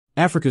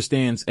Africa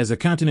stands as a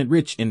continent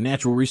rich in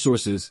natural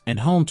resources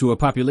and home to a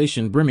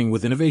population brimming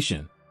with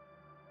innovation.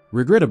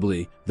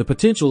 Regrettably, the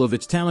potential of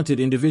its talented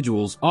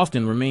individuals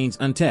often remains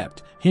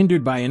untapped,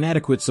 hindered by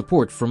inadequate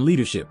support from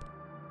leadership.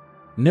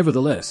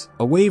 Nevertheless,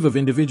 a wave of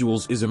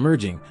individuals is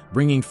emerging,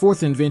 bringing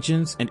forth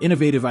inventions and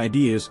innovative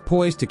ideas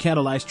poised to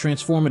catalyze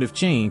transformative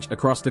change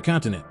across the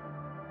continent.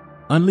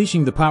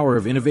 Unleashing the power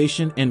of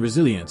innovation and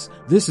resilience,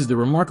 this is the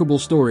remarkable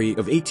story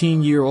of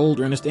 18-year-old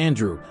Ernest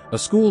Andrew, a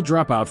school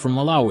dropout from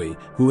Malawi,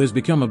 who has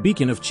become a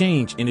beacon of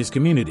change in his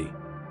community.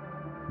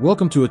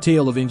 Welcome to a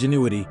tale of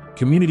ingenuity,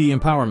 community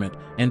empowerment,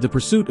 and the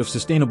pursuit of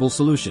sustainable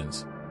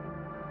solutions.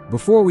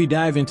 Before we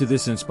dive into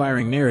this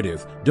inspiring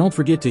narrative, don't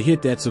forget to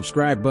hit that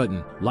subscribe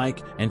button, like,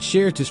 and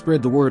share to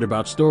spread the word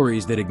about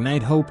stories that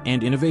ignite hope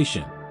and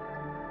innovation.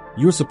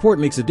 Your support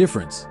makes a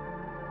difference.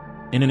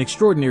 In an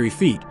extraordinary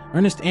feat,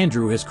 Ernest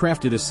Andrew has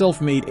crafted a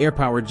self-made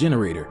air-powered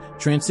generator,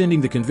 transcending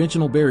the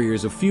conventional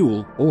barriers of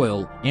fuel,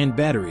 oil, and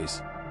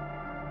batteries.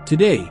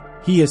 Today,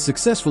 he has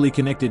successfully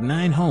connected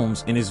 9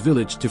 homes in his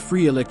village to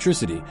free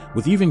electricity,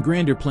 with even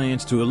grander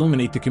plans to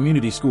illuminate the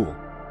community school.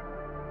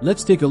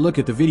 Let's take a look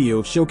at the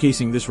video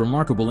showcasing this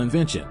remarkable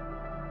invention.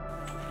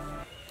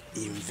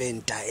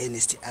 Inventor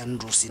Ernest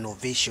Andrew's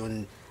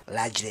innovation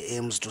largely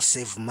aims to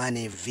save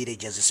money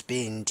villagers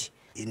spend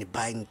in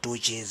buying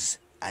torches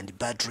and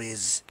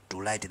batteries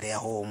to light their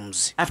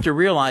homes. After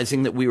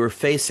realizing that we were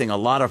facing a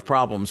lot of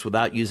problems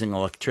without using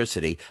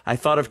electricity, I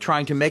thought of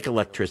trying to make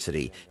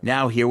electricity.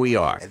 Now here we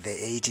are. The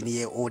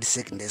 18-year-old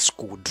secondary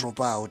school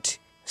dropout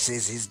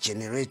says his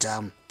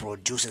generator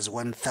produces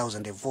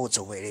 1,000 volts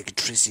of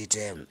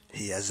electricity.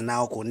 He has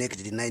now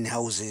connected 9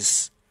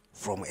 houses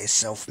from a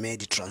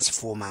self-made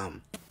transformer.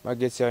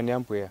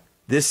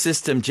 This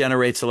system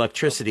generates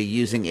electricity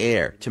using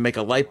air. To make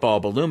a light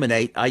bulb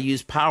illuminate, I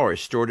use power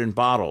stored in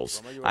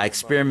bottles. I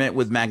experiment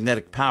with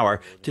magnetic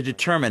power to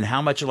determine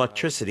how much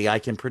electricity I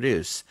can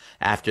produce.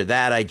 After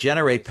that, I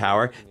generate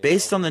power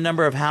based on the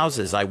number of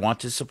houses I want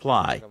to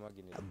supply.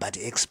 But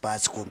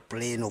experts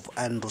complain of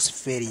Andrew's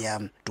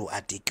failure to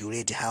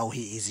articulate how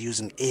he is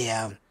using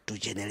air to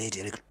generate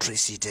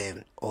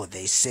electricity, or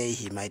they say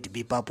he might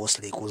be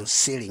purposely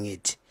concealing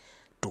it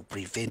to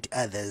prevent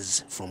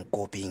others from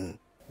copying.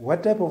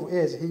 What type of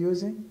air is he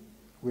using?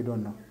 We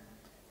don't know.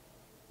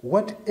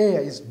 What air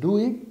is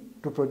doing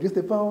to produce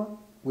the power?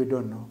 We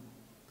don't know.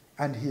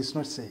 And he is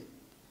not saying.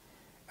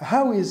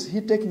 How is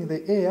he taking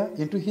the air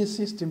into his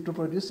system to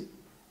produce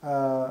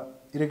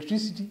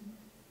electricity?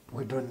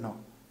 We don't know.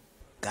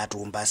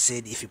 Katumba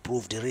said if he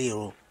proved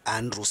real,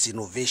 Andrew's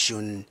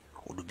innovation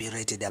would be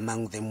rated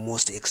among the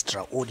most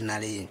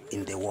extraordinary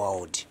in the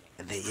world.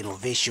 The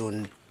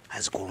innovation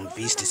has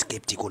convinced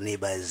skeptical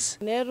neighbors.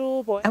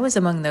 I was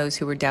among those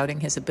who were doubting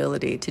his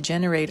ability to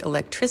generate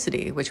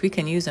electricity, which we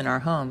can use in our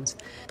homes.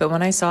 But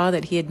when I saw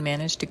that he had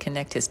managed to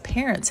connect his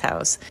parents'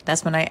 house,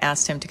 that's when I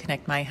asked him to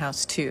connect my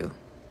house too.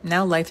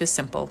 Now life is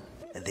simple.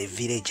 The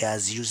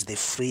villagers use the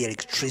free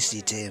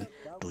electricity to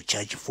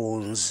charge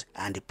phones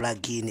and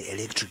plug in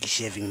electric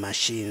shaving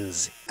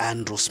machines.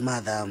 Andrew's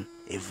mother,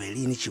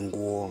 Evelyn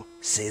Chinguo,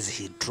 says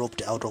he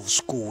dropped out of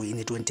school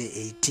in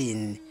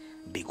 2018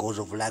 because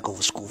of lack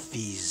of school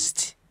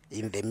fees.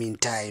 In the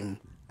meantime,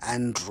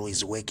 Andrew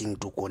is working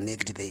to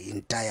connect the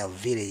entire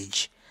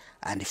village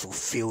and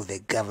fulfill the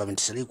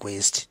government's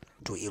request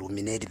to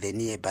illuminate the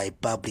nearby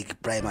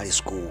public primary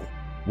school.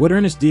 What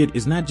Ernest did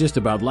is not just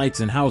about lights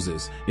and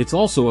houses, it's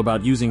also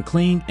about using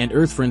clean and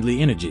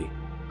earth-friendly energy.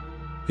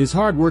 His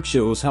hard work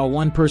shows how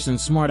one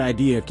person's smart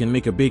idea can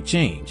make a big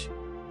change.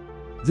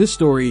 This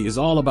story is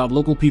all about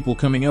local people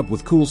coming up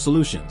with cool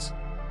solutions.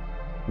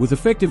 With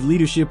effective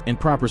leadership and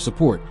proper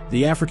support,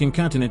 the African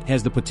continent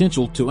has the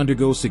potential to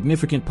undergo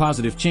significant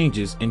positive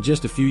changes in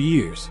just a few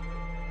years.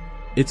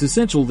 It's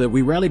essential that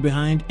we rally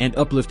behind and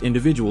uplift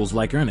individuals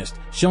like Ernest,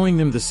 showing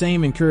them the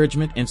same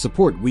encouragement and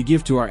support we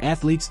give to our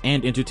athletes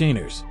and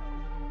entertainers.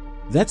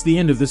 That's the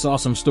end of this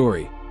awesome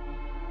story.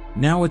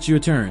 Now it's your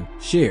turn.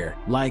 Share,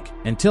 like,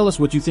 and tell us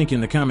what you think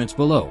in the comments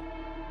below.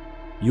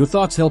 Your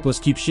thoughts help us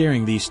keep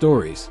sharing these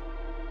stories.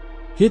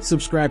 Hit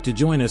subscribe to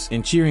join us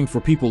in cheering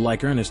for people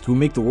like Ernest who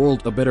make the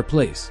world a better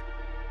place.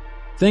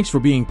 Thanks for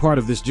being part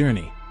of this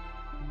journey.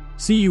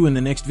 See you in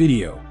the next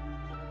video.